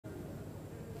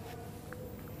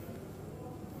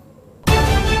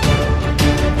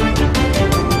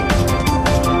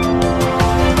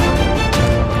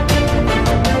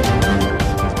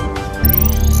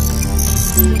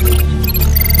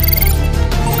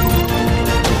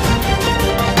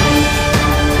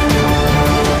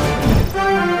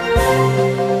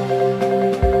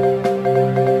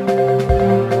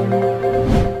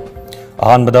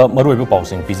अहानबदा मरुइबु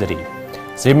पाउसिंग पिजरी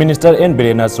chief minister N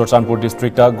बिरेना Churachandpur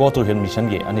district go to hill mission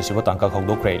की अनिसुब तांका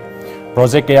खौदोख्रे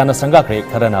project कयाना संगाख्रे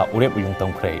Kharna उरेप उयुंग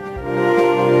तंख्रे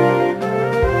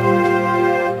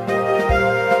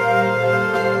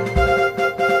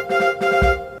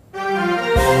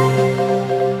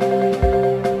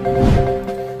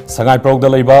Sangai प्रोगदा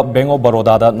लैबा bank of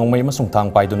Baroda दा नोंमै मसुंग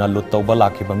थांग पाइदुना लुट तौबा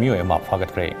लाखिबा मियोय अमा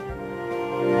फागतख्रे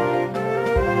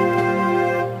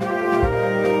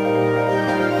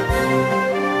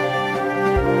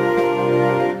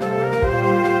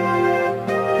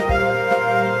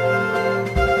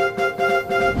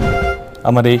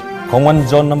अमदी खोंगन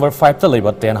जोन नंबर 5 ता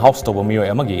लैबा 10 हाउस तौबा मियोय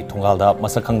अमगी थोंगालदा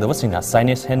मसक खंगदबसिंगना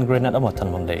चाइनीज हैंड ग्रेनेड अमा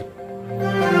थनमम लै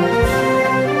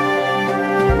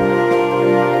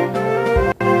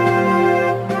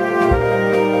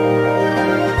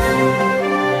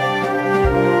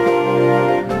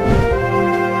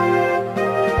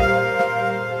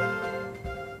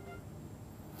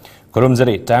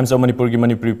खुरुमजरी टाइम्स ऑफ मणिपुर की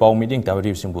मणिपुरी पाउ मीटिंग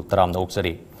तावरी सिंबु तराम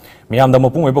ओक्सरी मियाम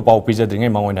पुंग पाउ पीजद्रिंग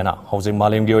मांगोइना हौजिंग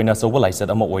मालेम की ओइना चौब लाइसत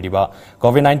अमा ओइरिबा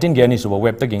कोविड-19 की अनिसुब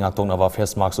वेब तक गाक्तोंनबा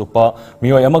फेस मास्क उप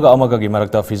मियोय अमगा की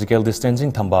मरक्ता फिजिकल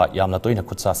डिस्टेंसिंग थंबा यामना तोइना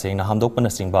खुदसा सेंगना हामदोकपना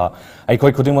सिंबा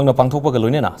अइखोय खुदिंगमंगना पांगथोकपगा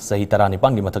लोइनेना सही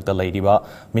 19 की मथक्ता लैरिबा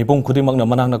मिपुंग खुदिंगमंगना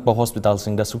मनांगनकपा hospital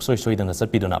सिंगदा सुक्सोय सोइदना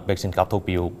चटपिदुना vaccine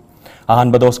कापथोकपियु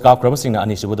अहानबा dose कापख्रबसिंगना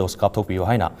अनिसुब dose कापथोकपियु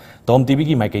हाइना Tom TV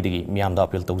की माइकैदगी मियामदा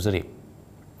appeal तौजरी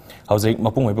हौजिक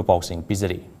मपुंग ओइबा पाउसिंग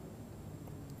पिजरी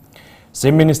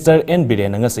chief minister N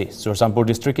villain ngasi Churachandpur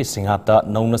district की सिंहाता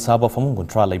नौना साबा फमुंग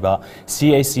गुंथ्रा लैबा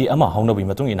CAC अमा हौनबी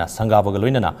मतुंगिना संगाबगा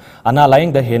लोइनना अना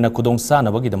लायंग दा हेना खुदोंग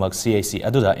सानबगीदमक CAC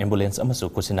अदुदा एम्बुलेंस अमसु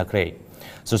कुसिनख्रे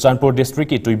चुरचानपुर डिस्ट्रिक्ट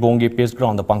की तुइबोंग की पीस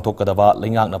ग्राउंड दा पांगथोकदबा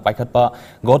लैंगाकना पाइखतपा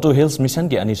गो टू हिल्स मिशन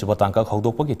की अनिसुब तांका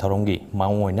खौदोकपगी थरोंगी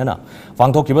मांगोइनना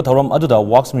पांगथोकिबा थरोम अदुदा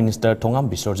works minister Thongam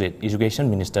Biswajit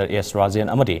education minister S Rajen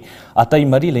अमदी अतै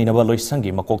मरी लैनबा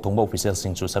लोइसंगी मकोक थोंबा ऑफिशियल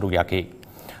सिंगसु सरुक याकी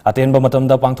अतेनबा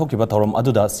मतमदा पांगथोकिबा थौरम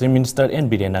अदुदा chief minister N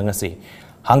villain ngasi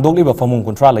हांगदोकलिबा फमुंग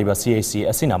कुंट्रा लैबा CAC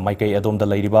असिना माइकै अदोमदा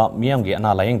लैरिबा मियामगी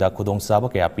अना लायंगदा खुदोंग साबा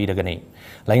कया पीरगनी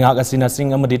लैंगाक असिना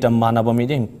सिंग अमदी तम मानबा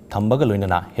मीटिंग थंबगा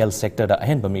लोइनना हेल्थ सेक्टर दा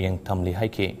अहेनबा मियंग थमली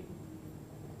हाइके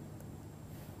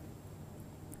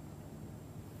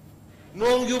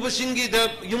नोंग युबसिंगी दा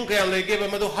युम कया लैगेबा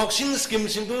मदो housing scheme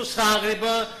सिंदु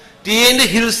सागरेबा TN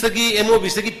hills तगी MOB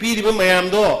तगी पीरिबा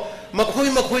मयामदो मखोई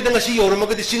मखोई दंग सी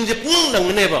योरमगदि सिंजे पुंग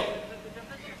नंगनेबा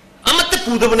अमत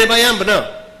पुदबनेबा यामबना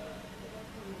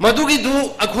मदुगी दु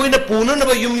अखोइना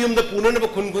पुननबा युम द पुननबा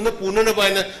खुन खुन पुननबा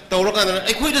आइना तौरकाना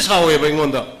अखोइ द सावेबा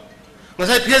इंगोंदा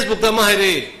ngасai फेसबुक दा मा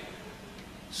हाइरे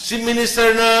चीफ मिनिस्टर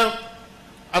ना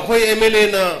अखोइ MLA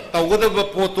ना तौगदबा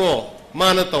फोटो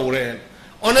माना तौरे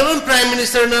ऑनरेबल प्राइम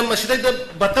मिनिस्टर ना मसिदै द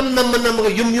बटम नम्मन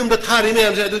युम द थारि मे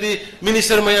हमसे अदुदी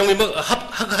मिनिस्टर मयांग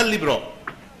हक हल्लिब्रो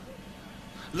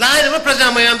लाइव प्रजा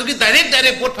मयाम की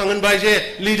डायरेक्ट वोट फंगन बाइसे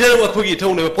लीडर अखोगी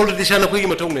थौने पॉलिटिशियन अखोगी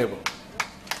मथौने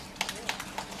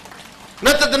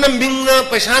नतदना मिंग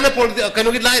पैसा न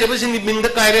कनो की live Singh Ming the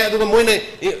कायरे अदुगा मोइने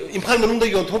Imphal मनुंग the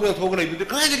योंथोग लैदु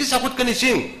कायजे की साखुत कनि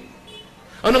सिंग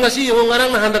अनु ngasi yo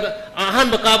ngarang na ahan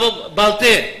bakaba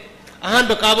balte ahan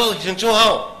bakaba हिंचो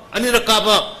how Anir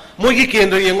काबा मोगी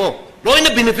केंद्र येंगो लोइना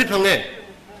बेनिफिट फंगे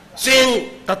चेंग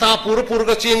तता पूरा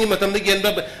का चेंग की मतम गेंद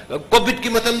कोविड की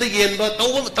मतम गेंद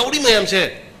तौरी मैम से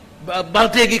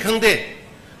बाल्टे की खंगदे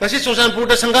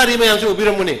चुरचानपुर संगारी मैम से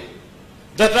उबीरमनी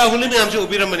जत्रा हुली मैम से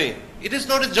उबीरमनी it is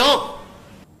not a job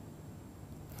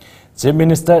chief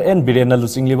minister N villain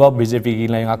लुचिंगलिबा BJP की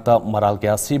लैंगाक्ता मराल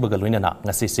क्या सिबगा लोइनना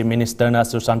ngasi चीफ मिनिस्टर ना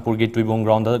चुरचानपुर की Tuibong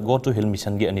ground go to hill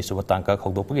mission की अनिसुब तांका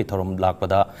खौदोकपगी थोरम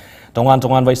लाकपदा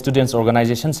तोंगान बाई स्टूडेंट्स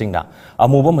ऑर्गेनाइजेशन सिंगना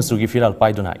अमुबा मसुगी फिराल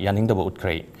पाइदुना यानिंगदबा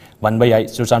उठख्रै बनबा याई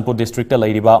चुरचानपुर डिस्ट्रिक्ट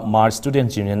लैरिबा मार्च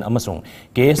स्टूडेंट्स यूनियन अमसुंग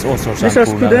KSO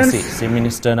चुरचानपुर ना चीफ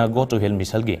मिनिस्टर ना गो टू हिल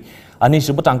मिशन की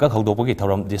अनिसुब तांका खौदोकपगी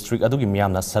थोरम डिस्ट्रिक्ट अदुगी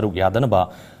मियामना सरुक यादनबा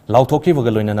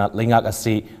लाउथोकिबगा लोइनना लैंगाक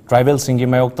असि ट्राइबल सिंगी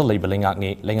मायोक्ता लैबा लैंगाकनी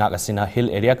लैंगाक असिना हिल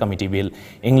एरिया कमिटी बिल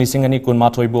इंग्लिशिंग अनि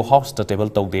कुनमाथोइबु हाउस द टेबल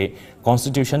तौदे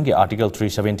कॉन्स्टिट्यूशन की आर्टिकल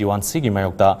 371 सी की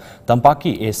मायोक्ता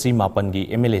तंपाकी AC मापन की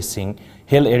MLA सिंह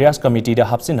हिल एरियास कमिटी दा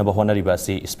हापसिनबा होनरिबा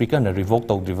असि स्पीकर न revoke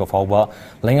तौद्रिबा फावबा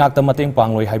लैंगाकता मतेंग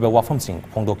पांगलोइ हाइबा वाफम Singh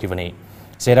फोंदोकिबनी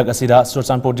सेरक असिदा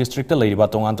Churachandpur district लैरिबा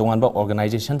तोंगान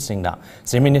organisation सिंगना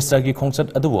chief minister की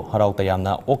खोंगचत अदुबो हराउ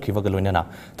तयामना ओखिबगा लोइनना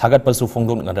थागतपसु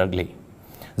फोंदोकनरगली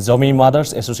Zomi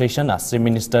mother's association chief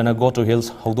minister न गो टू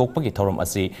हिल्स हौदोकपगी थौरम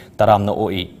असि तरामना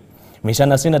ओई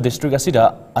मिशन असिना डिस्ट्रिक्ट असिदा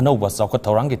अनौबा चौखत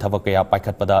थौरांगी थबक कया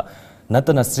पाइखतपदा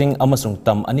नतना सिंग अमसुंग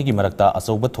तम अनिगी मरक्ता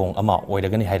अचौबा थोंग अमा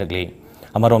ओइरगनी हाइरगली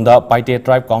अमरोमदा पाइटे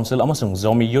tribe council अमसुंग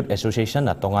Zomi youth association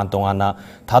ना तोंगान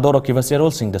थादोरकिबा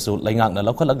सेरोल सिंगदसु लैंगाकना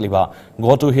लौखलकलिबा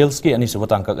गो टू हिल्स की अनिसुब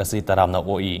तांकक असि तरामना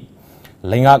ओई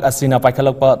Lengak asina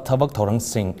paikhalakpa thabak thorang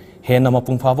sing hena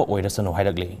mapung phaba oirasanu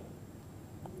hairagli.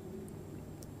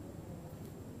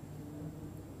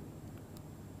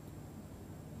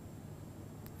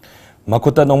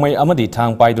 Makuta nongmai amadi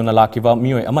thang paiduna lakiba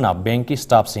mioi amana banki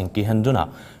staff sing kihanduna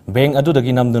bank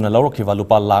adudagi namduna lawrakiba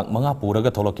lupa lakh manga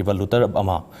puraga tholokiba lutar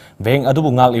ama bank adubu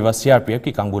ngalliba CRPF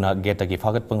ki kangbuna getagi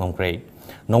phagat pangomkrei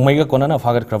nongmaiga konana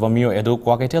phagat kraba mioi edu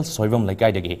kwakaitel soibam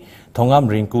laikai thongam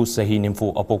rinku sahi nimfu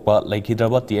apokpa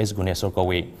laikhidraba TS Gunesor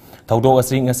kawe thawdok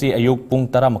asi ngasi ayuk pung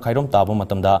 10 makhairom taba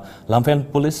matamda Lamfen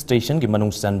police station ki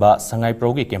manung sanba sangai pro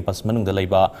ki campus manungda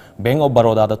leiba Bank of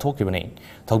Baroda da thokibane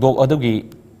thawdok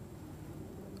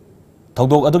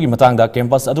adugi matangda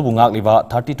campus adubu ngakliba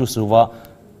 32 suwa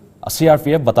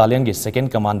CRPF battalion ki second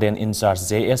commandant in charge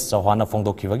JS Chauhana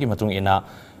phongdokhibagi matung ina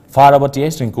faraba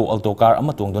TS Rinku Altokar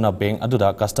ama tungduna bank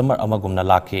aduda customer ama gumna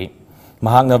lakhi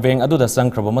mahakna bank aduda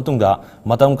sangkraba matungda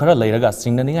matam khara leiraga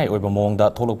singnaningai oiba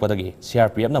mongda tholokpadagi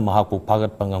CRPF na mahaku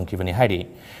phagat pangamkhibani hairi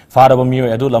faraba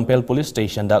mioi adu Lampel police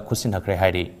station da khusinhakre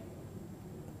hairi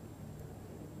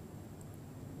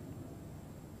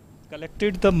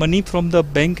collected the money from the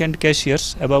bank and cashiers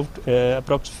about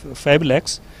approx 5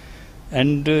 lakhs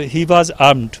and he was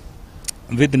armed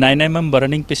with 9mm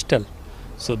burning pistol.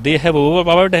 So they have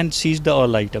overpowered and seized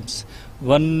all items.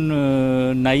 One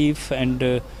knife and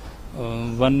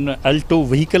one Alto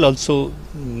vehicle also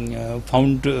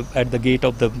found at the gate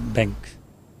of the bank.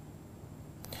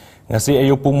 Ngasi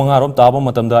ayuk pung mangarom taba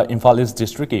matamda Imphal East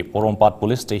District ki Porompat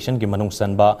Police Station ki manung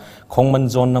sanba Khongman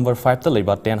Zone number 5 ta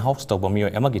leiba 10 house tawba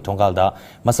mioi ama gi thongalda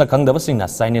masa khangdaba singna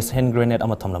Chinese hand grenade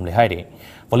ama thamlam le haire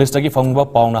police tagi phangba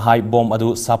pauna hai bomb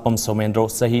adu sapam somendro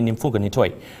sahi nimfu gani thoi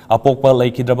apokpa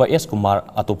laikhidraba S Kumar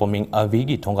atopaming avi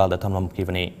gi thongalda thamlam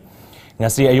kibani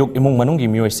ngasi ayuk imung manung gi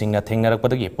mioi singna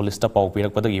thengnarakpadagi police ta pau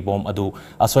pirakpadagi bomb adu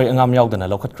asoi angam yaudana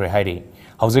lokhatkre haire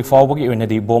hauzik fawbagi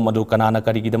oinadi bomb adu kanana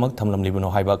karigidamak thamlam libano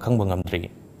haiba khangba ngamdri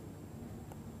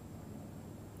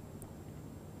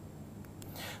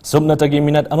subnatagi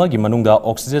minute amagi manungda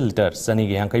oxygen liter sani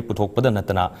gi yankai puthokpada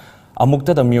natana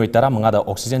amukta da mioi 15 da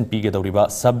oxygen pige dawriba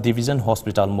sub division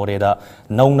hospital moreda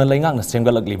nauna laingak na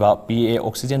semgalakliba PA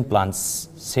oxygen plants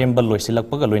sembal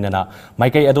loisilakpaga loinana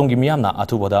maikai adongi miyamna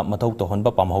athuboda mathau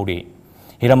tohonba pamhauri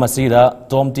hiramasida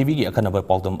TOMTV gi akhanaba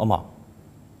pawdam ama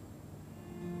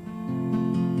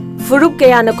Furuk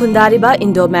kayana khundariba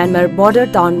Indo-Myanmar border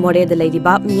town Moreda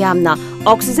leiriba miyamna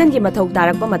oxygen gi mathau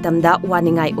tarakpa matamda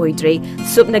waningai oidre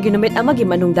supnagi numit amagi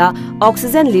manungda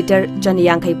oxygen liter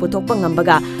janiyangkai puthokpa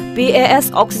ngambaga PAS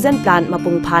oxygen plant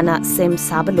mapung phana sem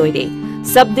saba loire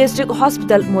sub district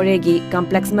hospital Moregi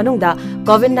complex manungda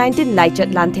COVID-19 laichat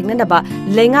lanthengnaba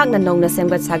lengak na nongna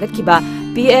semgat sagat kiba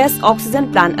PAS oxygen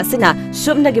plant asina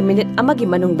subnagi minute amagi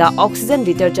manungda oxygen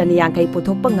liter janiyangkai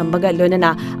puthokpa ngambaga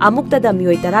loinana amukta da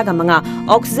mioi taraga manga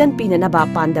oxygen pinanaba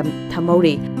pandam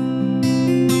thamori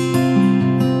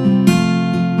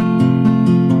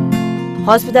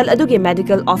Hospital adugi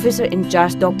medical officer in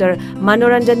charge Dr.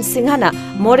 Manoranjan Singhana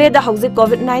Moreda hauzik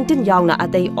COVID-19 yauna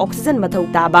atai oxygen mathau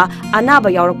taba anaba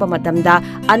yaurokpa matamda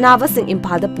anaba sing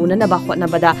impalda punanaba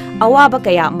hotnabada awaba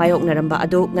kaya mayoknaramba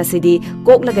adu ngasidi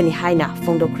koklagani haina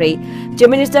phongdokre Chief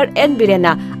Minister N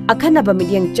Birena akhanaba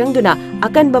midyang changduna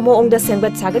akanba moongda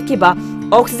sengbat sagatkiba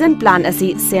oxygen plant asi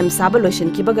sem sabalotion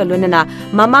kibaga lonana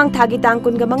mamang thagi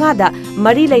tangkunga mangada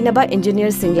mari leinaba engineer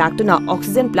sing laktuna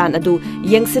oxygen plant adu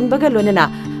yengsinbaga lonana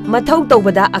mathau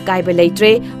tawbada akaiba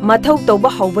leitre mathau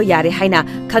tawba hauba yare haina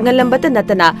khangalambata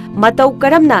natana matau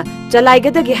karamna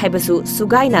chalaigadagi haibasu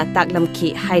sugaina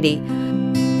taklamki haire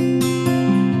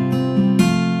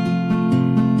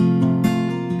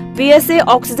PSA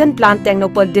Oxygen Plant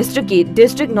Technopol District ki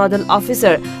District Nodal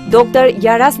Officer Dr.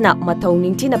 Yarasna mathau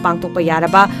ningthina pangtokpa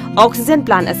yaraba oxygen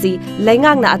plant asi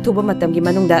laingang na athuba matamgi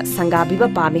manungda sangabiba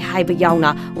pami haiba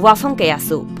yauna wafam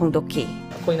kayasu phongdokki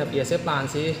koina PSA plant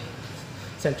si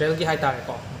central ki haitare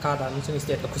ko kada mission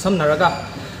state ka khusam naraga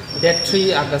date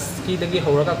 3 August ki dagi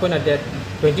horaga koina date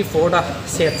 24 da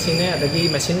set sine adagi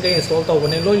machine ka install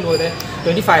tawbane loi loire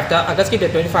 25 da August ki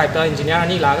date 25 da engineer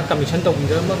ani laga commission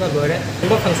tawbira ma ga loire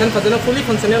ba function fazana fully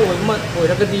functional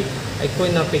oiraga di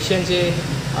koina patient je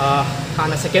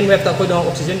kana second wave ta koina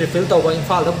oxygen refill tawba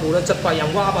Imphal da pura chatpa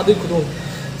yam wa ba dui khudung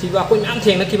tiba koi myam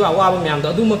thengna kiba wa ba myam da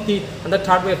adu makti anda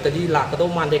third wave ta di la ka do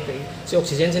mande kai si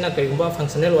oxygen sina kai ba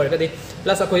functional oiraga di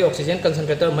plus akoi oxygen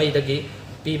concentrator mai dagi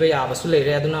piba ya basu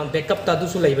leire aduna backup ta du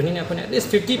su leibani ne akoi at least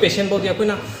 50 patient bodi akoi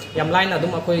na yam line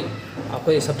adum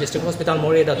akoi sub district hospital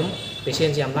Moreda adum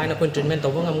patient yam line akoi treatment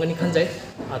tawba ngamgani khanjai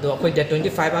ado akoi date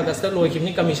 25 August da loi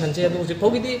kimni commission je adu ji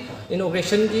phogi di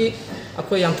inauguration gi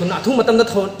akoi yam thuna thu matam da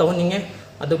tawninge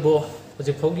adu bo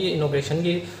hojik phogi inauguration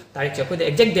gi tarikh che khoi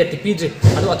exact date pidri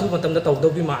adu athu matam da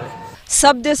tawdobi male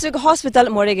Sub District Hospital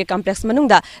Morege Complex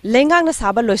Manungda Lengang na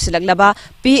Saba Loisilaglaba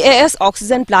PAS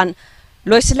Oxygen Plant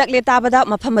Loisilagle Tabada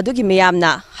Mapamadugi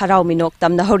Miyamna Harau Minok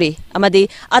Tamna Hori Amadi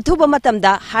Atuba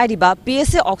Matamda Hariba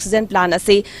PAS Oxygen Plant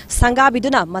Asi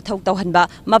Sangabiduna Mathok Tauhanba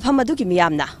Mapamadugi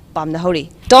Miyamna Pamna Hori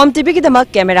TOMTV Kidama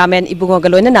Cameraman Ibungo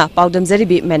Galonana Paudum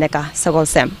Zeribi Meneka Sagol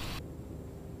Sem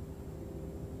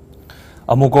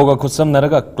Amukoga Kusam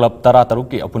Naraga Club Tara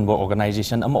Taruki Apunbo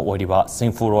Organization Ama Wadiba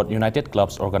Singfu Road United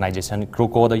Clubs Organization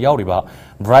Kruko the Yauriba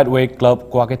Brightway Club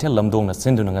Kwaketel Lamdong na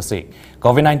Sindunangase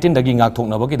COVID-19 Dagi Ngaktok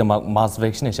Nabaki the mass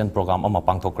vaccination program Ama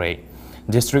Pangtokre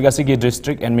District Asigi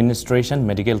District Administration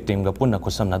Medical Team Gapuna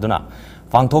Kusam Naduna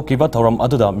Pangtok Kiba Toram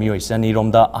Aduda Mioisani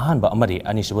Romda Ahanba Amari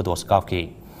Anishuba Doskavki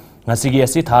Nasigi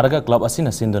Asi Taraga Club Asina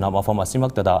Sinduna Mafam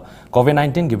Asimaktada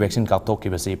COVID-19 gi vaccine kaptok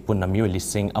kibasi punna mioi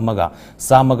lising amaga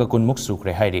samaga kunmuk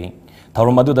sukre hairi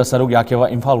Tharumadu da saruk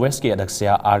yakewa Imphal West ki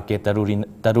adaksya RK Tarun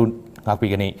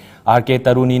ngakpigani RK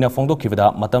Taruni na fongdo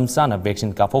kibada matam sana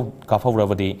vaccine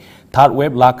kafawrawadi third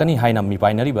wave lakani haina mi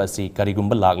binary basi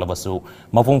karigumba laklabasu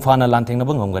mapung fana lanthengna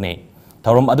bangomgani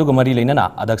Tharum aduga mari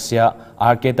leinana adaksya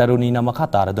RK Taruni na makha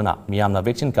taraduna miyamna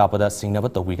vaccine kapada singnaba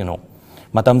tawigano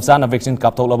Matam sana vaccine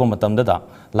kaptok laba matam dada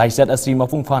laisat asi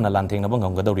mapung fana lantheng naba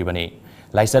ngamgadori bani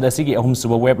laisat asigi ahum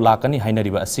suba web lakani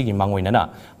hainariba asigi mangoinana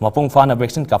mapung fana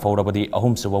vaccine kapawrabadi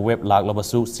ahum suba web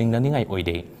laklabasu singnaningai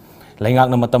oide laingak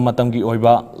na matam gi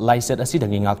oiba laisat asi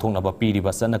dangi ngakthong naba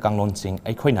piriba sana kanglon sing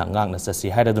aikhoina ngakna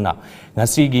sasi hairaduna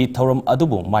ngasigi thorum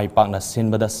adubu mai pakna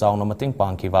sinbada sauna mating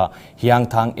pangkiwa hiang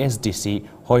thang SDC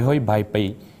hoi bai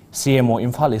pai CMO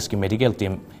Imphal East Medical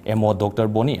Team MO Dr.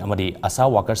 Boni Amadi Asa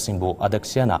Worker Singbu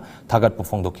Adaksiana Thagat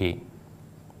Pufongdoki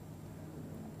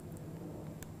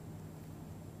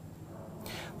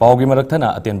Paugi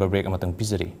Maraktana Atenba break amatang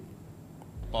pizari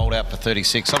Bowled out for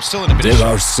 36. I'm still in a bit. There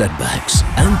are setbacks,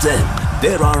 and then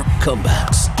there are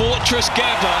comebacks. Fortress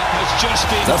Gabba has just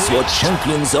been. That's what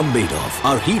champions are made of.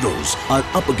 Our heroes are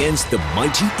up against the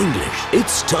mighty English.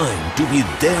 It's time to be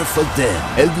there for them.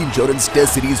 LV Insurance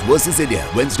Test Series versus India,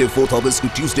 Wednesday 4th August to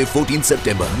Tuesday 14th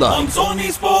September. Live on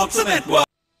Sony Sports Network.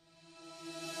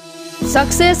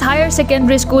 Success Higher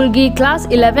Secondary School gi Class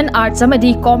 11 Arts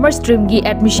amadi Commerce Stream gi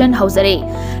admission hausare.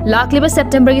 Lakliba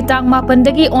September gi tang 8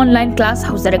 dagi online class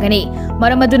hausaragani.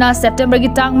 Maramaduna September gi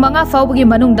tang 5 faubagi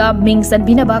manungda ming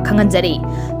sanbinaba khanganjari.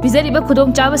 Pizariba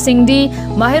khudong chawa singdi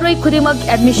mahiroi khudimak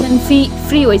admission fee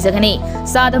free oizagani.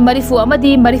 Sada marifu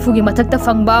amadi marifu gi mathakta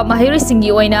fangba mahiroi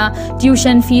singi oina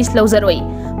tuition fees lauzaroi.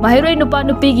 Mahiroi nupa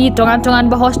nupi gi tongan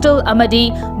ba hostel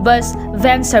amadi bus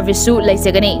van service su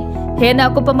laisagani. Hena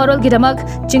Kupa Marol Gidamak,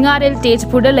 Chingarel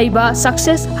Tejpurda Laiba,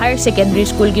 Success Higher Secondary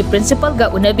School ki Principal ga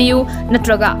Unabiu,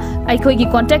 Natraga, Aikoi ki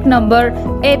contact number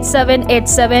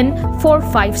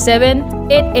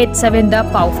 8787-457-887 da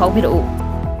Pau Faubiru.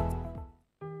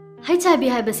 HIV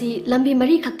haibasi lambi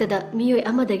mari khaktada miyoi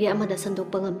amadagi amada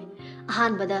sandok pangami.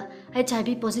 Ahanbada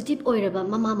HIV positive oiraba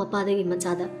mama mapadagi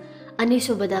machada.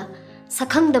 Anisubada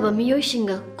sakhangdaba miyoi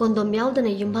shinga kondom yaudana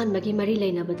yumban magi mari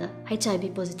leinabada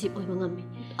HIV positive oibangami.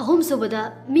 Ahum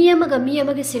subada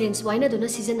miyamaga syringe waina duna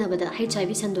sijanabada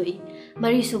HIV sandoi.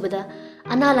 Mari subada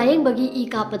analayeng bagi e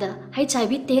kapada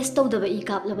HIV test tawdaba e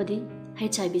kaplabadi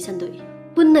HIV sandoi.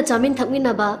 Punna chamin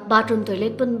thakminaba bathroom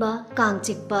toilet punba kang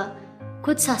chikpa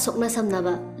khud sa sokna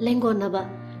samnaba lengonaba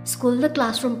school da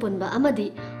classroom punba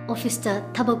amadi office ta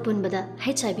thabak punbada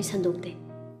HIV sandokte.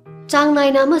 Chang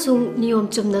naina amasung niyom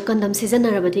chumna condom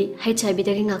sijanarabadi HIV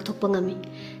dagi ngakthokpa ngami.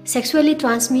 Sexually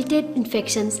transmitted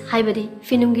infections haibadi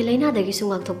finumgi laina dagi su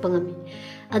ngakthokpa ngami.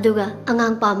 Aduga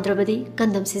angang pamdrabadi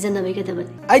condom sijanabaigadabadi.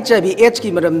 HIV AIDS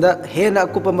ki maramda hena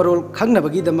akupa marol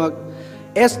khangnabagi damak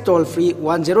S toll free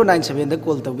 1097 da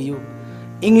call tabiyu.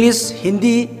 English,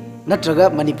 Hindi natraga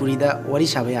Manipuri da wari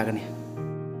saba yagani.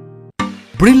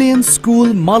 Brilliant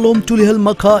School Malom Tulihal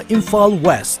Makha Imphal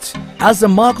West. As a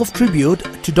mark of tribute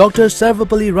to Dr.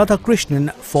 Sarvapalli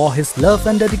Radhakrishnan for his love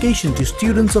and dedication to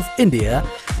students of India,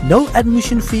 no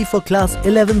admission fee for class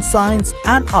 11 Science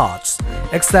and Arts,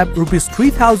 except Rs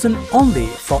 3,000 only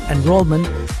for enrollment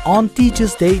on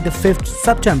Teachers' Day, the 5th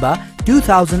September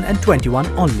 2021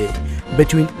 only,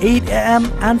 between 8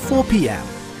 AM and 4 PM.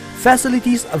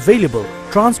 Facilities available: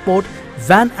 transport,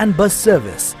 van and bus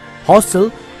service,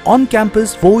 hostel,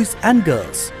 on-campus boys and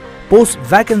girls. Post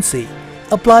vacancy.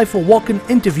 Apply for walk-in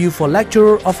interview for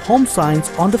lecturer of home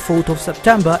science on the 4th of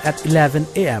September at 11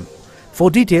 AM. For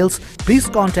details, please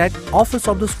contact office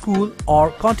of the school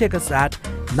or contact us at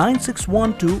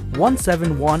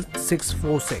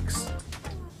 9612-171-646.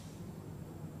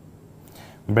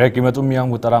 Break imatum yang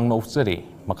mutarang na ufsari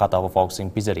makata wa foxing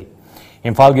pizari.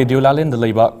 Imphal gi Diulalin da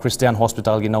leiba Christian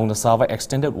Hospital gi nauna sava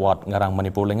extended ward ngarang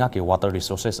Manipur lenga ki water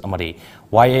resources amari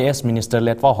YAS Minister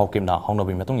Letwa Hokimna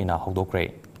hongnobi metung ina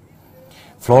hogdokre.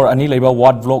 Floor ani leiba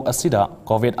ward block asida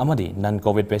COVID amadi non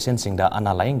COVID patient singda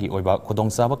ana laingi oiba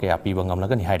khudong saba kaya piba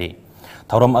ngamlagani hairi.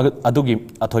 Thauram adugi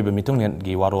athoiba mitunglen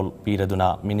gi warol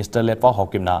piraduna Minister Letwa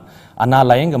Hokimna ana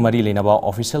lainga mari leinaba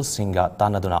official singa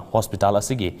tanaduna hospital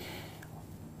asigi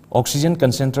Oxygen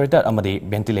concentrator amadi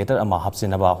ventilator ama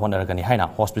hapsinaba honaragani haina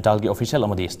hospital gi official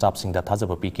amadi staff singda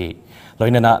thajaba pk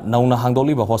loinana nauna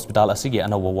hangdoliba hospital asigi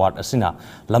anawa ward asina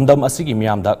lamdam asigi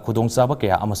miyamda khudongchaba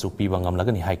kaya amasu piba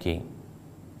ngamlagani haiki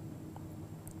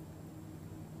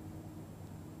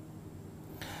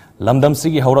lamdam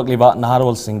sigi haurakliba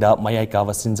naharol singda mayai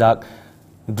kawa sinjak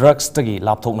drugs tagi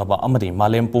lapthoknaba amadi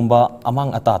malem pumba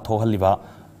amang ata thohaliba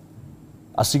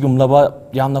asigumlaba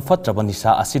yamna fatraba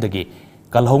nisa asidagi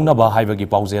Kalhongnaba haibagi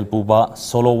paujel puba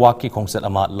solo waki kongset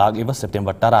ama lagiba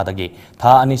September 10 dagi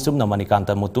tha ani subna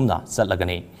manikanta mutumna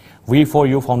satlagani. We for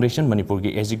You Foundation Manipur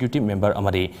gi executive member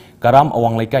amadi Karam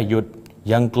Awanglaikai Youth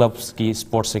Young Clubs ki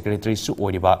sports secretary su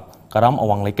oiriba Karam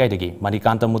Awanglaikai dagi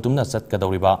manikanta mutumna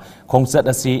satkadoriba kongset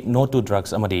asi no to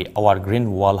drugs amadi our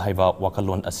green wall haiba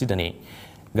wakalon asidani.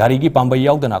 Gari gi pamba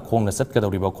yaudana khongna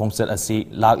satkadoriba kongset asi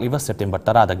lagiba September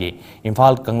 10 dagi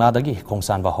Imphal Kangna dagi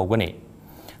khongsanba hogani.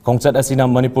 Kongset asina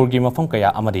Manipur gi mafam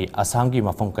kaya amadi Assam gi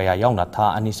mafam kaya yauna tha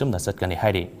ani sumna satkani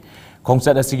hairi.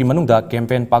 Kongset asigi manungda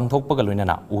campaign pangthokpaga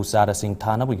loinana usara sing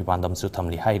thana bugi pandam su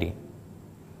thamli hairi.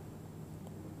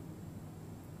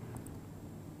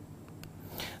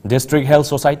 District Health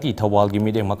Society Thawal gi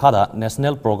mideng makada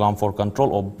National Program for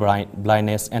Control of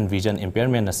Blindness and Vision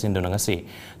Impairment na sinduna ngasi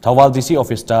Thawal DC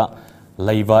office ta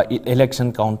Laiva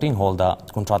election counting hall da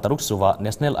kuntrataruk suva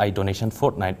National Eye Donation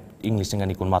Fortnight English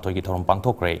ngani kunmatoi gi thorom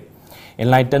pangthokre.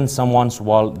 Enlighten someone's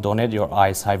world, donate your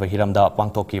eyes haiva hiramda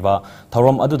pangthokiba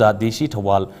thorom aduda DC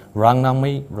Thawal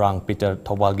rangnangmai rang Peter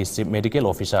Thawal gi chief medical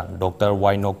officer Dr.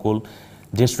 Y Nokul,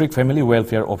 District Family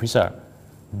Welfare Officer,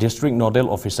 District Nodal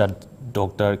Officer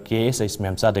Dr. KSS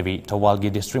Memsa Devi, Thawal gi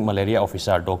District Malaria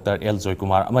Officer Dr. L Joy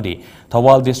Kumar amadi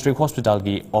Thawal District Hospital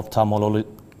gi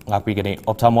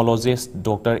ophthalmologist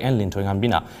Dr. N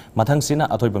Lintoingambina mathang sina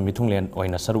athoiba mithunglen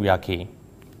oina saru yaki.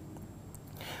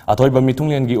 Athoiba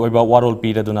mitunglen gi oiba warol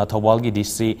piraduna Thawal gi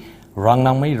DC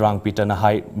rangnangmai rang Peter na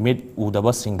hai mid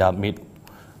udaba singda mid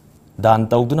dan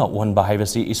tauduna on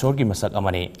bahaibasi isor gi masak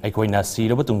amani aikoina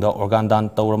siraba tungda organ dan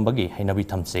taurambagi hainabi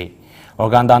thamse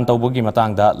organ dan taubugi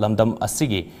matangda lamdam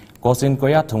asigi Kosin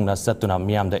koya thungna satuna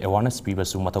miyamda awareness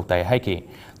pibasu mathoktai haiki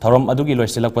thorom adugi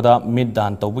loisilakpada mid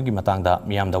dan taubugi matangda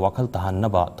miyamda wakhal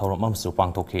tahannaba thorom amsu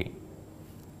pangthokhi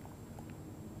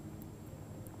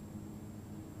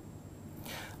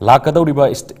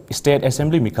Lakadoriba State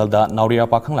Assembly Mikalda Nauria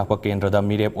Pakhang Lakpa Kendra da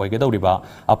Mirep Oigadoriba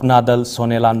Apnadal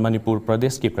Sonelan Manipur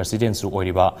Pradesh ki President su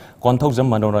Oiriba Konthokjam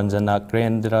Manoranjana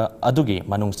Kendra Adugi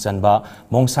Manung Sanba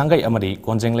Mongsangai Amadi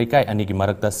Konjeng Leikai Anigi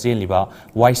Marakta Seliba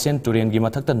Waisen Turen gi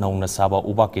Mathakta Naungna Saba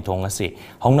Uba ki Thong ase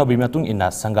Hongna Bimatung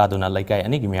Ina Sangaduna Leikai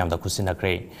Anigi Miyamda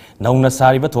Kusinakre Naungna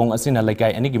Sariba Thong Asina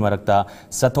Leikai Anigi Marakta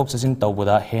Sathok Sasin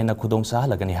Taubuda Hena Khudong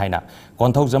Sahalagani Haina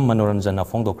Konthokjam Manoranjana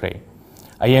Fongdokre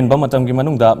Ayen Bamatam gi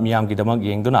manungda miyam gi damag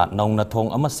yengduna naungna thong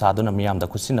ama saduna miyamda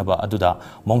khusinaba aduda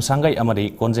mongsangai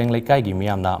amari konjeng leikai gi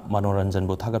miyamna manoranjan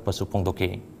bu thagat pasu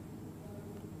pongdoke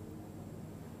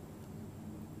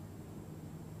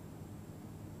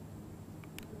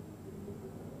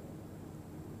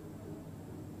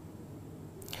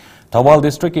Thawal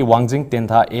District ki Wangjing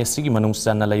Tentha AC gi manung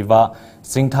sanna leiba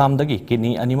Singtham dagi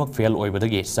kidney animak fail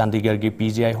oibadagi Chandigarh gi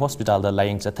PGI Hospital da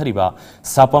laying chathariba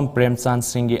Sapam Premchand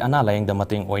Singh gi ana laying da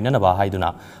mating oinanaba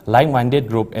haiduna like minded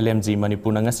group LMG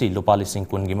Manipur na ngasi lupali sing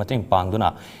kun gi mating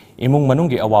pangduna imung manung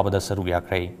gi awabada saruk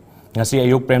yakrai ngasi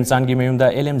ayuk Premchand gi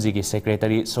mayumda LMG gi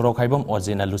secretary Sorok Haibam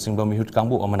Ojina lusingba mihut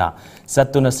kangbu amana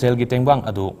satuna sel gi tengbang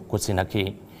adu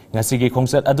kutsinakhi Ngasigi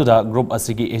Kongset Aduda Group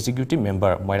Asigi Executive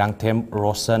Member Moirang Them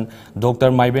Rosan Dr.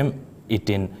 Maibem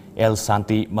Itin El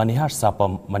Santi Manihar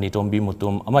Sapam Manitombi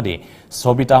Mutum Amadi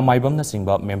Sobita Maibam na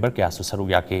singba member kaya su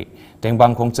saruk yake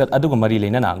Tengbang Kongset Aduga Mari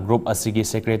Lenana Group Asigi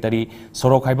Secretary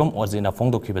Sorok Haibam Ojina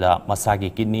Fongdokibada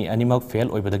Masagi kidney animal fail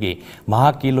oibadagi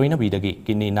Mahaki Loina Bidagi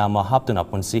kidney nama haptuna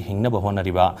punsi hingnaba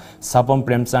honariba Sapam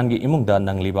Premchand gi imungda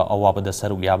nangliba awabada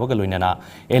saruk yabaga loinana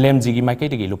LMG gi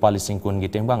maikaitagi lupali singkun gi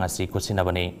tengbang asi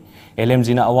kusinabani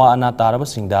LMG na awa ana taraba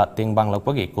singda tengbang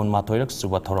lakpagi kun mathoirak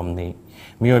suba thoromni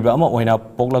Mioiba ama oina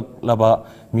poklaklaba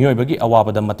mioibagi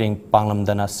awabada mateng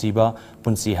panglamdana siba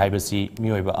punsi haibasi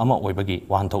mioiba ama oibagi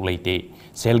wahanthok leite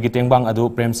selgi tengbang adu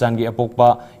Premchand gi apokpa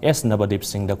S Nabadip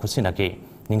Singh da khusinake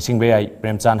ningsingbe ai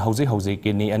Premchand hauji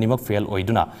kidney animak fail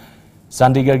oiduna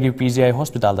Chandigarh gi PGI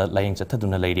hospital da laying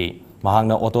chathaduna leiri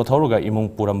mahangna auto thoruga imung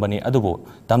purambani adubu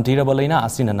tamthiraba leina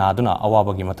asina naduna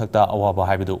awaba gi mathakta awaba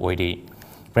haibidu oiri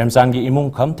Premchand gi imung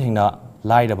kham thengna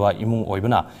lairaba imung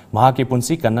oibana mahaki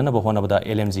punsi kannana bahonabada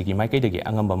LMG gi maikaidagi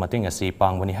angamba mateng asi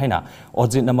pangbani haina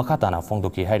ojitna makhatana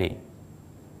phongdoki hairi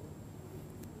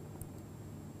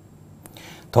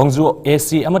Thongju AC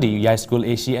amadi Yai School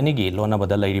AC anigi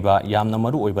lonabada lairiba yamna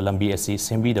maru oiba lambi asi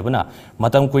sembidabana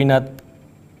matam kuina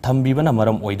thambibana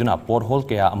maram oiduna pothole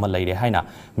kaya ama laire haina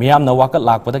miyamna wakat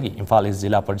lakpadagi Imphal East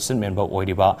Jilla Parishad member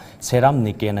oiriba Seram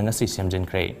Nike nangasi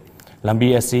semjinkre lambi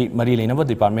asi mari leinaba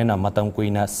department na matam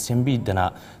kuina sembidana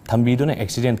thambiduna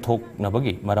accident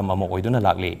thoknabagi maram ama oiduna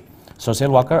lakli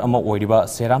social worker ama oiriba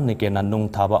Seram Nike na nung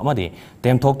thaba amadi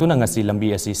temthoktuna ngasi lambi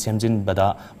asi semjinbada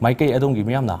maikai adongi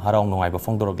miyamna harau nungaiba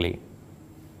phongdorogli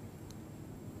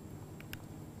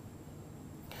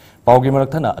paugi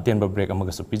marakthana atenba break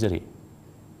amaga su pijari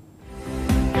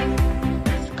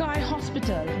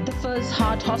The first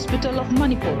heart hospital of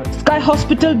Manipur. Sky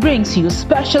Hospital brings you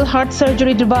special heart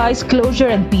surgery device closure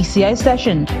and PCI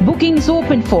session. Booking is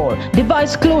open for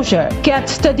device closure, CAT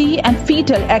study and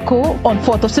fetal echo on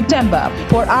 4th of September.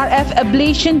 For RF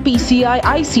ablation, PCI,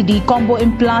 ICD combo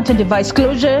implant and device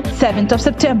closure, 7th of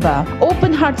September.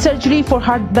 Open heart surgery for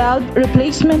heart valve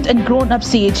replacement and grown-up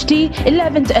CHT,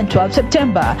 11th and 12th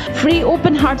September. Free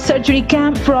open heart surgery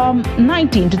camp from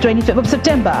 19th to 25th of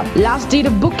September. Last date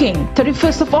of booking,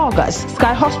 31st of August.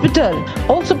 Sky Hospital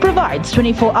also provides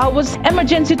 24 hours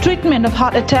emergency treatment of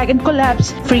heart attack and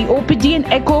collapse, free OPD and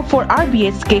echo for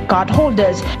RBSK card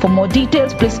holders. For more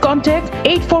details, please contact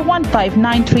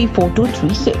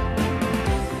 8415934236.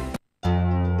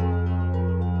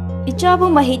 Ichabu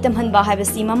mahitam hanba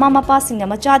haibasi mama mapa singna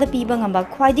machada piba ngamba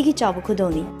khwaidigi chabu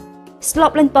khudoni.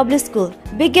 Slopland Public School,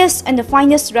 biggest and the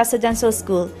finest residential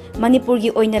school, Manipur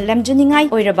gi oina lemjuningai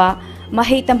oiraba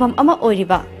mahei tampham ama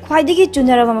oiriba khwaidigi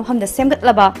chunaraba mafamda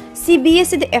semgatlaba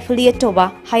CBSE the affiliate toba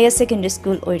higher secondary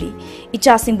school oiri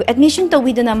icha singbu admission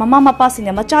tawidana mama mapa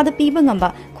singna machada piba ngamba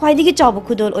khwaidigi chabu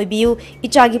khudol oibiu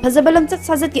icha gi phajabalam chat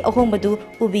sajat ki ahombadu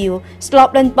ubiu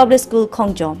Slopland Public School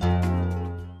Khongjom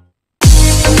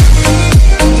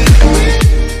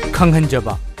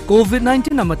Khanghanjaba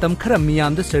COVID-19 amatam khara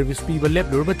miyam da service piba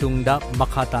lep lurba tungda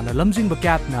makhata na lamjing ba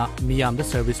cap na miyam da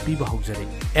service piba hojare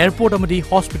airport amadi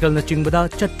hospital na chingbada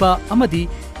chatpa amadi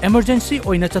emergency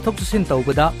oina chathok chasin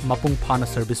tawbada mapung phana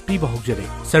service piba hojare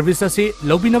service ase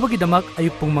lobinabagi damak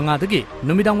ayuk pung manga dagi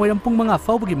numidang wairam pung manga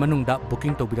fawbagi manungda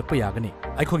booking tawbirakpa yagani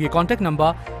aikhogi contact number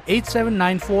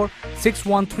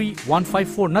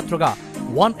 8794613154 natraga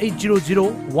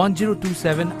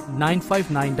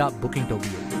 1800102795 da booking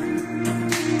tawbiyo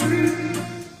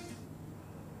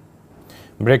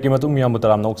Break ki matung miyam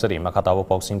butaram noksari makatawa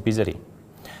pausing pizari.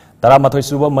 Taramathoy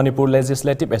suba Manipur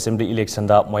Legislative Assembly election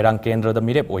da Moirang Kendra da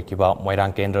mirep oikiba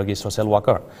Moirang Kendra gi social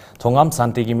worker Thongam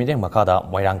Santi gi mideng makada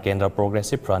Moirang Kendra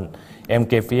Progressive Front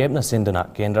MKFF na sinduna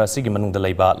Kendra sigi manung da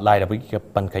leiba lairabi ki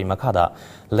pankai makada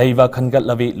leiba khangat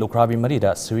labi lukrabi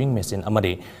marida sewing machine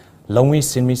amadi longwi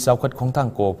sinmi saukhat khongtang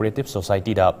cooperative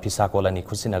society da phisakolani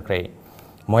khusinakre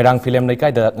Moirang film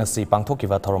laikai da ngasi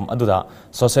pangthokiba thorom aduda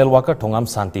social worker Thongam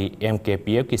Santi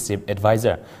MKPF ki chief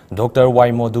advisor Dr. Y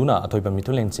Moduna athoiba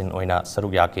mitulenchin oina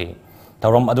sarugyaki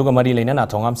thorom aduga mari leinana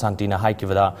Thongam Santi na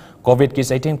haikibada covid ki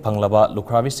saiteng phanglaba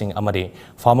lukrabi sing amadi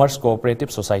farmers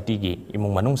cooperative society gi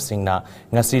imung manung singna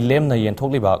ngasi lemna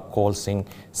yenthokliba call sing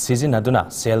season aduna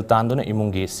sel tanduna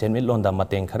imungi senmit londa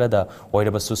mateng kharada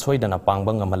oiraba susoidana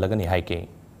pangbang amalagani haike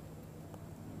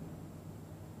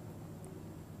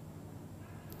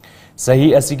Sahi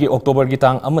asigi October gi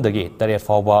tang amadagi taret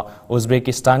fawba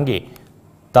Uzbekistan gi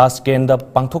Tashkent da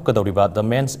pangthokadoriba the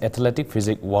men's athletic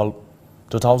physics world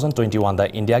 2021 da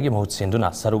India gi mahut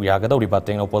sinduna saruk yagadoriba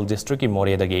Tengnopal district ki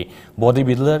More dagi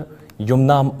bodybuilder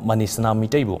Yumna Manisna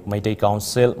Mitaibu Maitai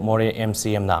Council More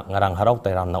MCM na ngarang harau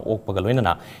tairam na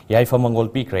okpagaloinana yaifa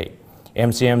mangol pikre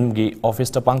MCM gi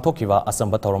office ta pangthokiba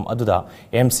asamba thorom aduda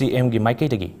MCM gi maikai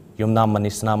dagi Yumna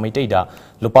Manisna Mitai da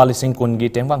lupa lising kun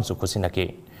gi tengwang su khusinake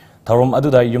Thorom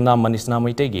aduda Yumna Manisna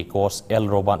Maitegi course L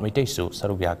Robot Maitaisu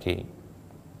sarugyaki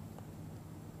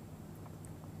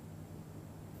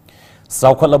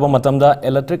Saukhalaba matamda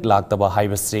electric laktaba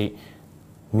haibasi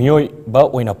miyoi ba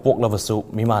oina poklabasu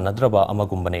mimanadraba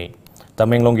amagumbane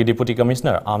Tamenglongi Deputy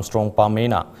Commissioner Armstrong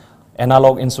Pamena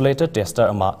analog insulator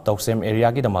tester ama Tauksem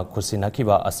area gi dama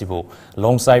khusinakiba asibu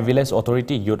Longsai Village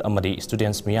Authority youth amadi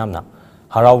students miyamna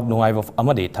harau nungaiba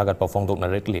amadi thagat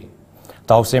pafongdokna rekli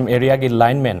Tauksem area gi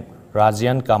lineman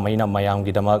Rajian Kamaina Mayam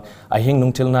gi damak ahing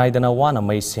nungtil naidana wana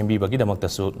mai sembi bagi damak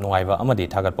tasu nungaiba amadi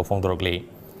thagat pafongdorokli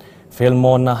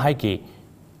Filmon na haiki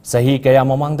Sahi kaya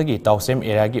mamangdagi tausem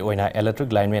area gi oina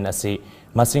electric lineman asi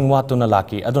masing watuna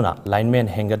laki aduna lineman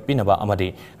hengat pinaba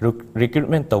amadi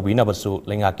recruitment tawbina basu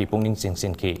lengaki pungning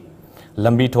singsinki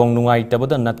lambi thong nungai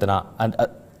tabada natna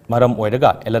maram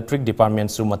oidaga electric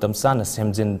department su matam sana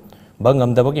semjin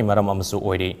bangam dabagi maram amsu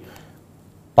oiri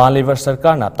Panliver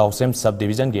Sarkar na tausem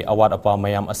subdivision gi award apa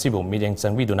mayam asibu mideng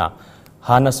changbiduna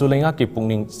hana su lengaki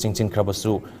pungning singsin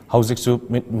krabasu haujik su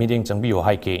mideng changbiyo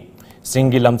haike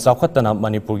Singilam Saukhatana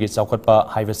Manipurgi Saukhatpa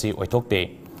Haivasi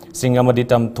Oitokte.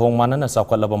 Singamaditam Thong Manana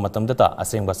Saukhatlaba Matamdata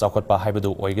Asengba Saukhatpa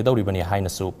Haibadu Oigadauribani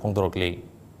Hainasu Pongdorokli.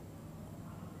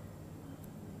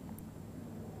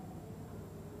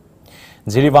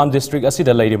 Jiribam district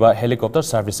asida laiba helicopter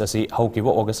service asi haukiba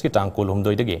August ki tang kulhum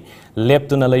doidagi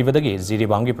leptuna laibadagi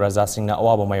Jiribam gi praja singna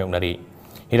awaba mayongnari.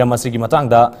 Hiramasi gi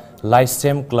matangda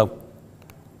Lysem Club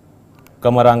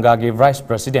Kamaranga gi Vice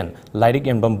President Lairik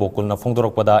Enbam Bokul na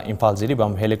Fongdorokpada Imphal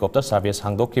Jiribam helicopter service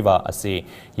hangdokkiba asi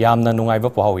yamna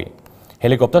nungaiba pahawi.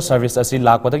 Helicopter service asi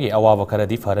lakpadagi awaba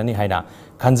kharadi farani haina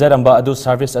khanjaramba adu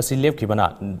service asi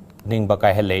lepkhibana ningba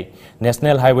kaihelle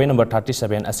National Highway number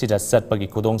 37 asida satpagi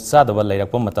khudong sadaba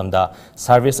lairakpa matamda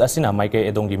service asina maikai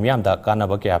edongi miyamda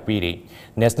kanaba kya piri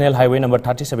National Highway number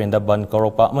 37 da ban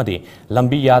korokpa amadi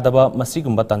lambi yadaba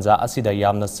masigumba tanja asida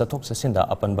yamna sathok sasinda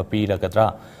apanba piragadra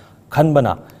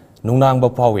Khanbana nunang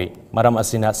bapawi maram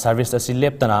asina service asi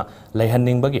leptana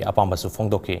laihanning bagi apambasu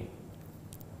fongdoki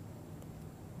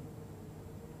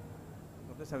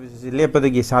service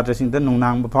leppadagi satra singda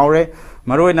nunang bapaure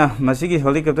maroina masigi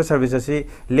helicopter service asi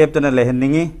leptana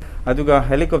laihanningi aduga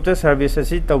helicopter service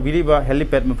asi tawbiriba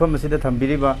helipad mafam asida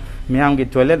thambiriba miyamgi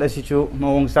toilet asi chu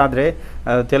mawong sadre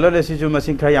toilet asi chu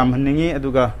masing kha yamhanningi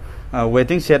aduga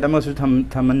waiting set amasu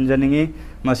thamanjaningi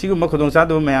masigu makhodong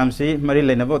sadu mayamsi mari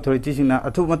lainaba authority singna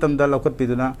athu matamda lokot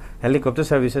piduna helicopter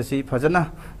service asi phajana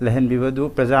lehan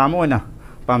bibadu praja amoina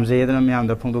pamjeyadana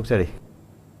mayamda phongdoksari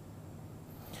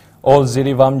All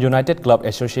Jiribam United Club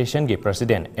Association gi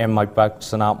President M. Maipak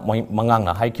Sana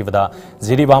Mangangna haikivada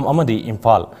Jiribam amadi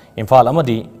Imphal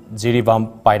amadi Jiribam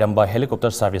Paidamba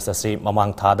helicopter service asi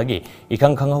mamang thadagi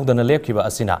ikang khanghaudana lepkiba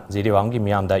asina Jiribam gi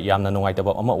miyamda yamna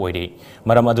nungaitaba ama oiri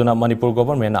maram aduna Manipur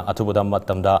government na athubada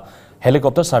matamda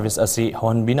helicopter service asi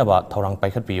honbinaba thorang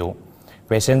paikhatpiyu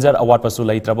Passenger award pasu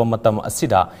laitraba matam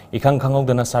asida ikang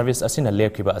khanghaudana service asina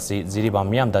lepkiba asi Jiribam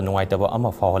miyamda nungaitaba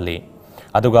ama fawali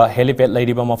Aduga helipad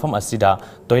lairiba mafam asida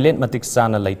toilet matik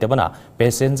sana laitabana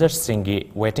passengers singi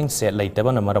waiting set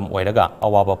laitabana maram oiraga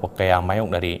awaba pakaya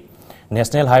mayongnari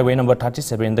National Highway number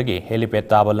 37 dagi helipad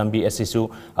taba lambi asisu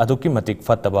aduki matik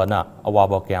fattabana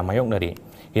awaba kaya mayongnari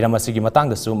Hiramasigi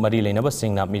matangdasu mari lainaba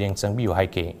singna mireng changbiyu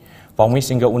haike Pawmi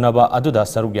singa unaba aduda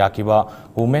saruk yakiba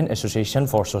Women Association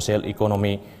for Social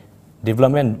Economy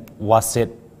Development Waset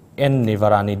N.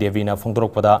 Nivarani Devina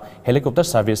Fongdorokpada helicopter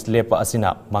service lepa asina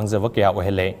mangjava kya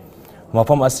ohele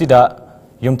mafam asida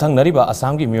yumthang nariba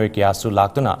asamgi miyoi kya su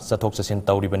laktuna sathok sasin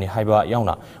tawribani haiba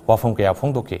yauna wafam kya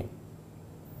phongdoke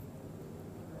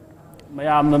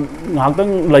mayamna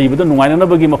nghaktang laibada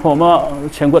nungainanabagi mafam ama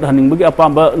chenggot haningbagi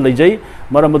apamba leijai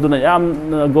maramaduna yam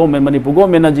government Manipur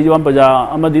government na jiwan paja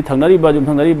amadi thangnariba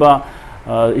yumthangnariba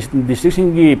district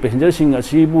singi passenger sing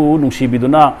asibu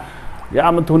nungsibiduna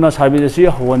Yam Tuna Sabisi,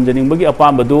 Wanjaning Bagi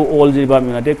Apambadu, all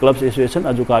Jiribam United Clubs Association,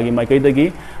 Ajukagi,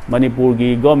 Maikaidagi,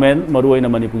 Manipurgi, Government,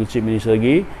 Maruana Manipur Chief Minister,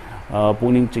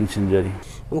 Puning Chingsinjari.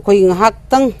 Going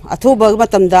Haktang, Atoba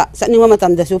Matamda, Sanima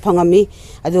Matamda Supangami,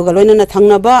 Adugalona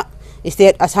Tangnaba,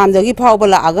 State Assam the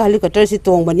Gipabala, Aga helicopter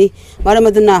Sitongani,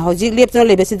 Maramaduna, Hoji Lepton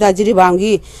Lebesida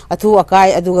Jiribangi, Atu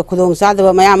Akai, Aduga Kudong Sada,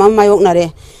 Mayama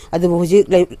Mayonare. Adubuji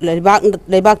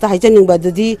lebak ta haijaning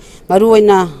badudi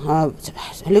maruina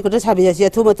helicopter sabiyasi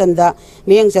athumatanda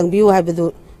miyang changbiu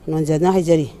haibadu nonjana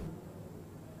haijari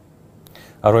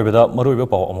Aroibada maruiba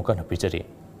paw amukan pichari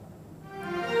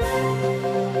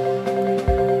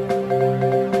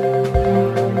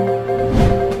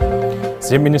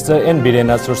Chief Minister N.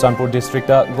 Birena Sursanpur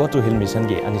District Go to Hill Mission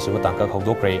gi anisuba tangka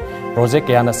khogdokre project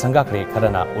kayana sangakre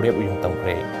kharana urep uyung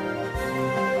tamkre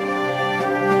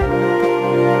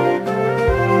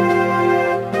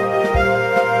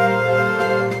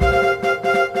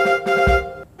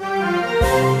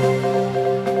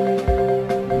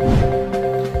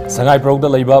Sangai Progda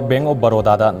Laiba Bank of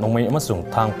Baroda da Nomai Amasung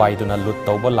Thang Paiduna Lut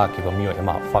Tauba Lakiba Mio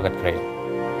Ema Fagat Gray.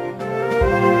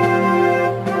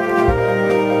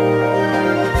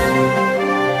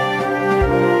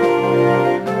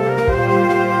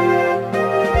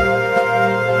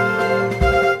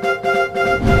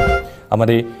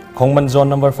 Amadi Kongman Zone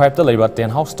number 5 da Laiba 10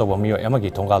 House Tauba Mio Ema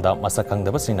gi Tongalda Masakang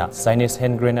da Basina Chinese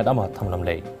hand grenade ama thamlam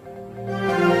lay.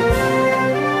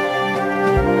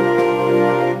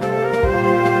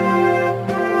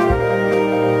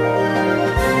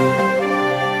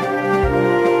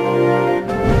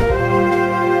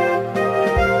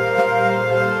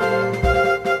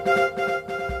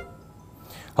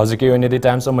 Hauzik ke oine de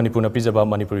Times of Manipur na pijaba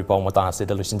Manipuri paw mata ase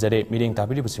da lusinjare meeting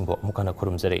tabiri busimbo mukana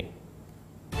khurumjare.